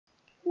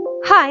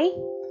Hi,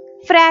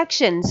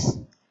 fractions.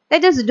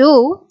 Let us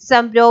do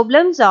some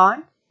problems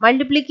on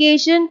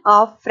multiplication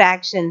of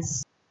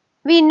fractions.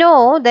 We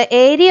know the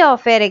area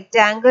of a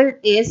rectangle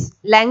is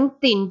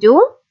length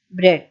into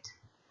breadth.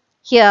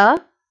 Here,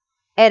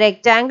 a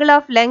rectangle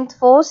of length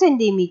 4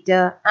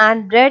 cm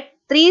and breadth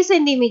 3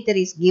 cm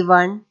is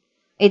given.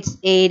 Its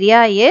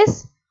area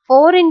is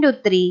 4 into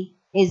 3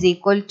 is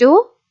equal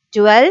to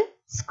 12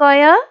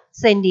 square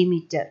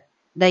centimeter.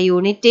 The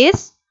unit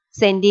is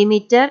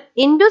centimeter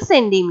into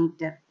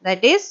centimeter,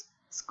 that is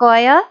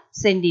square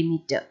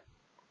centimeter.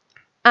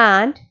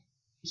 And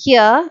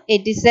here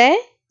it is a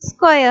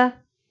square.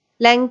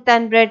 Length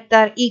and breadth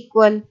are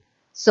equal.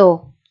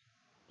 So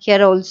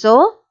here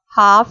also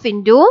half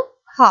into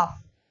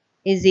half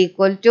is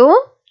equal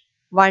to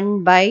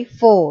 1 by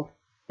 4.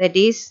 That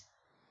is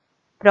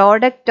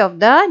product of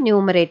the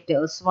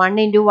numerators. 1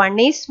 into 1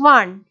 is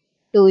 1.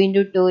 2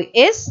 into 2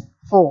 is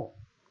 4.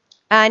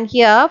 And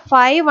here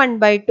 5 1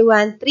 by 2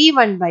 and 3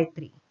 1 by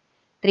 3.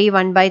 3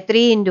 1 by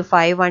 3 into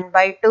 5 1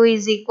 by 2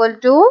 is equal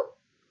to,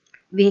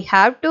 we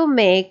have to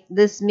make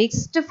this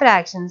mixed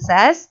fractions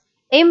as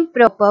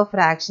improper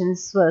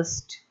fractions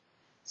first.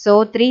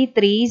 So 3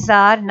 3s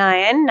are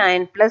 9,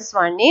 9 plus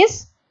 1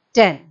 is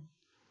 10.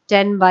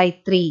 10 by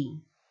 3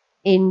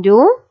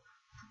 into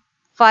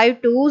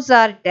 5 2s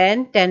are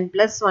 10, 10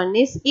 plus 1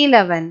 is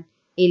 11,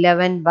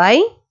 11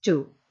 by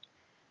 2.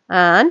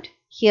 And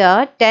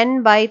here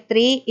 10 by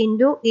 3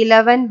 into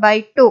 11 by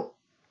 2.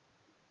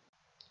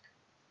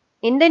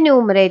 In the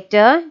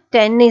numerator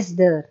 10 is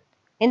there.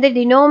 In the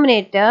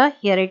denominator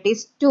here it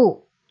is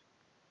 2.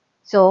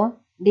 So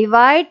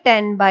divide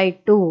 10 by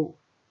 2,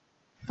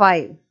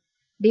 5.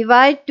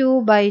 Divide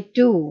 2 by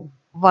 2,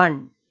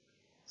 1.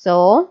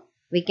 So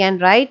we can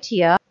write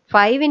here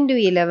 5 into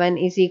 11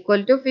 is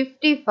equal to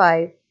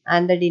 55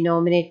 and the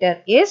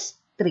denominator is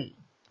 3.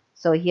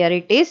 So here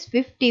it is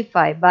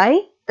 55 by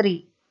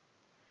 3.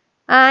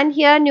 And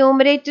here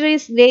numerator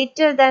is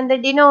greater than the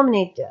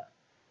denominator.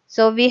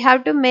 So we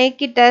have to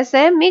make it as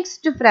a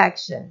mixed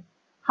fraction.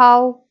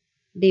 How?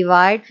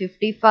 Divide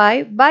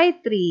 55 by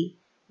 3.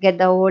 Get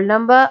the whole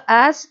number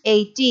as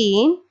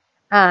 18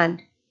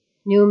 and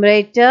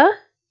numerator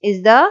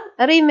is the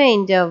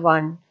remainder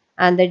 1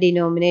 and the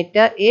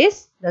denominator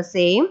is the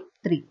same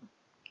 3.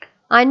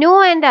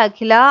 Anu and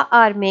Akhila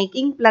are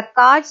making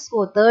placards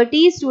for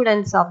 30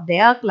 students of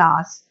their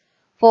class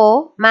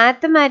for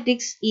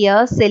mathematics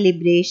year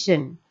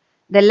celebration.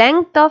 The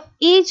length of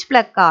each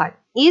placard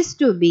is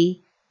to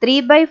be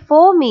 3 by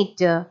 4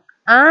 meter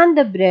and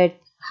the breadth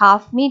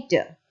half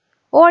meter.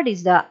 What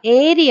is the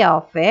area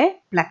of a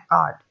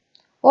placard?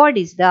 What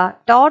is the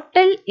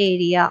total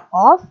area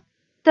of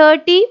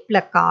 30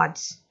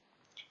 placards?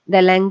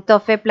 The length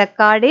of a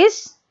placard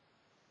is,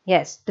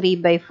 yes, 3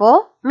 by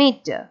 4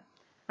 meter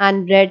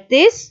and breadth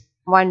is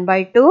 1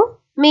 by 2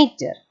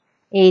 meter.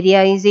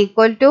 Area is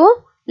equal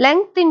to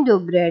length into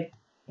breadth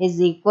is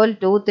equal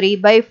to 3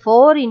 by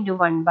 4 into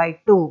 1 by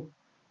 2.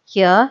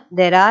 Here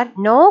there are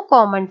no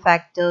common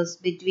factors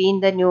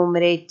between the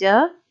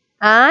numerator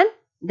and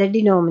the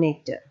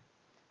denominator.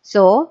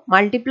 So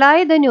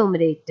multiply the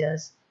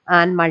numerators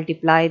and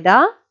multiply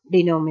the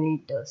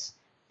denominators.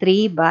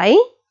 3 by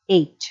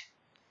 8.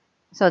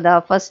 So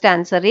the first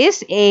answer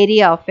is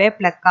area of a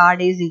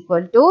placard is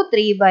equal to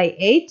 3 by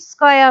 8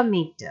 square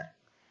meter.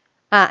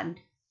 And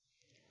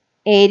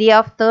area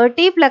of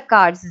 30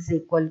 placards is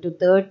equal to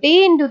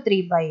 30 into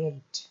 3 by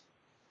 8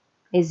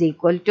 is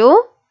equal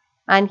to,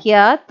 and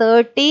here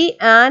 30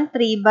 and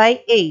 3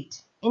 by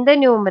 8. In the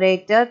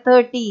numerator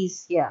 30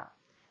 is here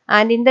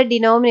and in the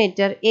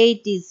denominator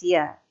 8 is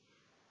here.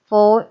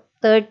 For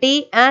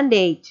 30 and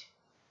 8,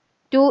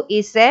 2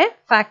 is a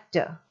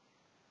factor.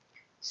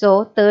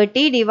 So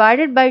 30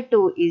 divided by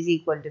 2 is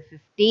equal to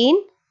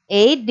 15.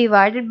 8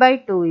 divided by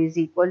 2 is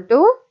equal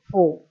to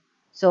 4.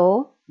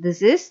 So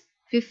this is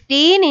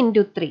 15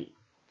 into 3.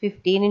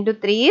 15 into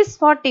 3 is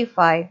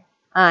 45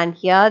 and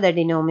here the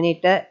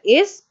denominator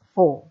is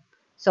 4.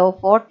 So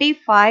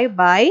 45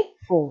 by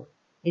 4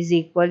 is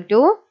equal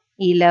to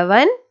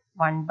 11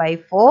 1 by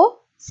 4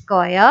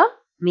 square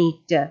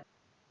meter.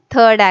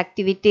 Third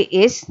activity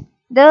is,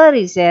 there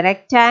is a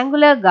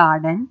rectangular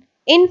garden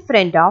in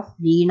front of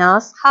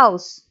Leena's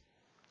house.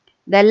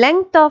 The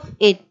length of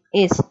it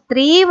is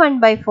 3 1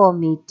 by 4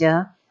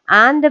 meter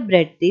and the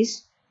breadth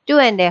is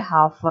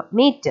 2.5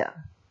 meter.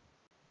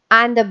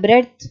 And the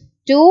breadth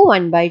 2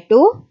 1 by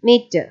 2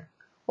 meter.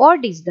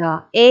 What is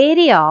the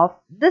area of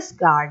this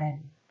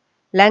garden?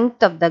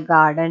 Length of the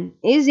garden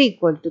is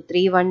equal to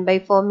 3 1 by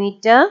 4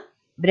 meter.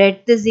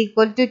 Breadth is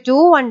equal to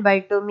 2 1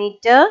 by 2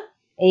 meter.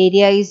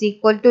 Area is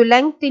equal to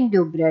length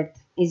into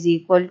breadth is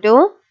equal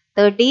to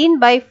 13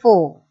 by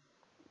 4.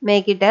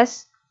 Make it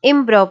as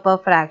improper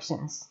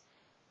fractions.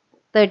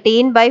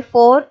 13 by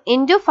 4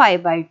 into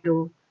 5 by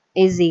 2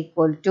 is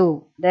equal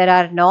to, there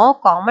are no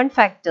common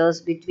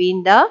factors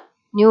between the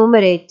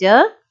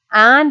numerator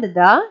and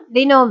the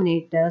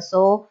denominator.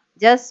 So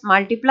just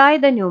multiply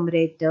the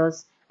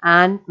numerators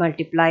and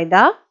multiply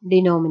the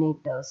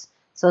denominators.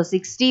 So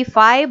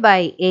 65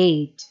 by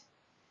 8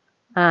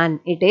 and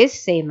it is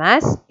same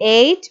as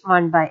 8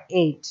 1 by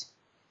 8.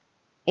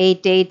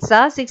 8 8s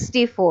are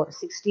 64.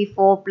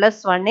 64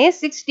 plus 1 is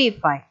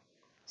 65.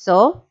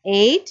 So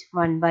 8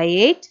 1 by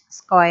 8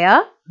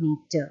 square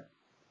meter.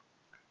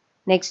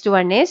 Next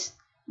one is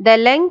the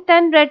length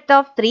and breadth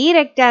of 3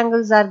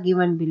 rectangles are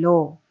given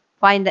below.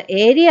 Find the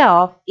area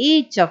of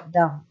each of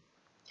them.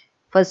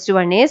 First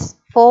one is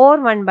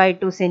 4 1 by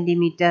 2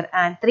 centimeter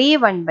and 3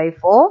 1 by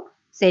 4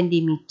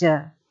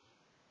 centimeter.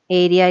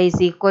 Area is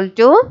equal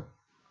to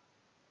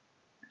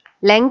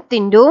length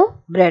into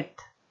breadth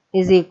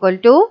is equal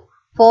to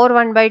 4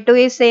 1 by 2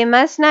 is same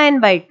as 9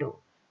 by 2.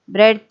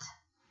 Breadth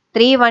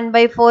 3 1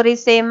 by 4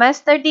 is same as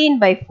 13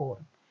 by 4.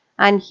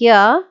 And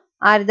here,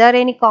 are there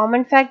any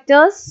common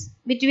factors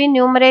between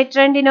numerator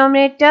and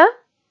denominator?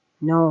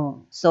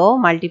 No. So,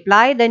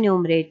 multiply the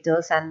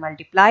numerators and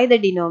multiply the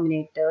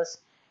denominators.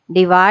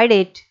 Divide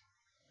it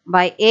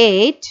by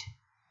 8.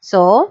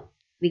 So,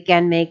 we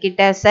can make it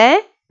as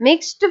a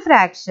mixed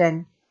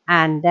fraction.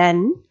 And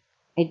then,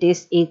 it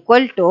is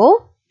equal to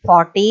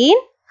 14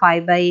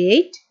 5 by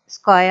 8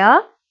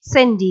 square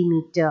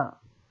centimeter.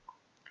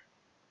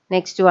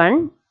 Next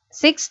one.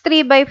 6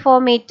 3 by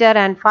 4 meter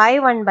and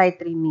 5 1 by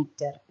 3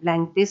 meter.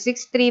 Length is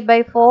 6 3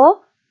 by 4.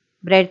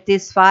 Breadth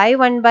is 5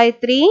 1 by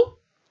 3.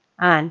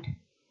 And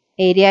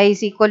area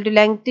is equal to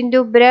length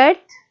into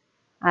breadth.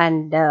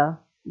 And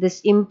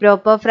this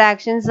improper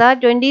fractions are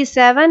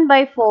 27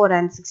 by 4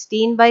 and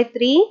 16 by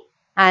 3.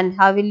 And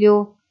how will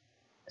you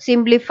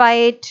simplify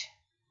it?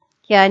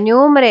 Here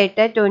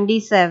numerator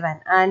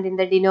 27 and in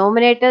the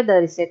denominator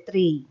there is a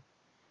 3.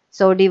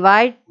 So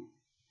divide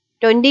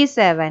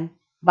 27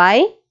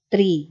 by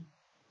 3.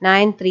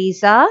 9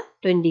 3s are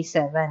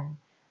 27.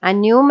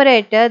 And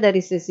numerator there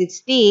is a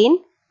 16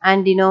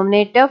 and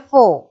denominator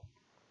 4.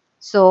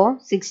 So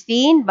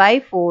 16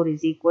 by 4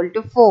 is equal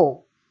to 4.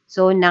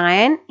 So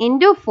 9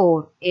 into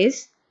 4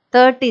 is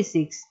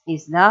 36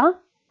 is the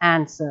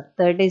answer.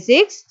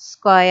 36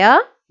 square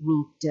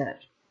meter.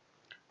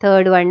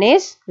 Third one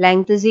is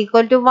length is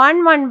equal to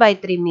 1 1 by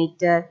 3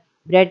 meter.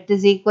 Breadth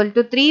is equal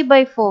to 3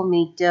 by 4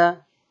 meter.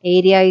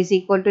 Area is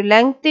equal to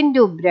length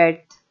into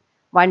breadth.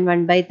 1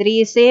 1 by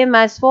 3 is same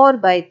as 4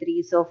 by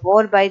 3. So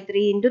 4 by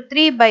 3 into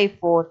 3 by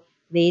 4.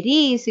 Very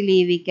easily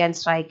we can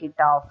strike it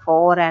off.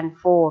 4 and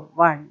 4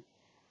 1.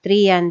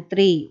 3 and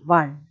 3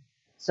 1.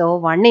 So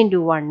 1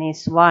 into 1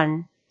 is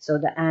 1. So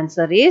the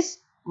answer is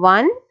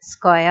 1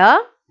 square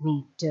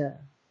meter.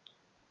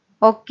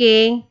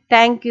 Okay.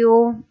 Thank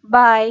you.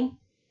 Bye.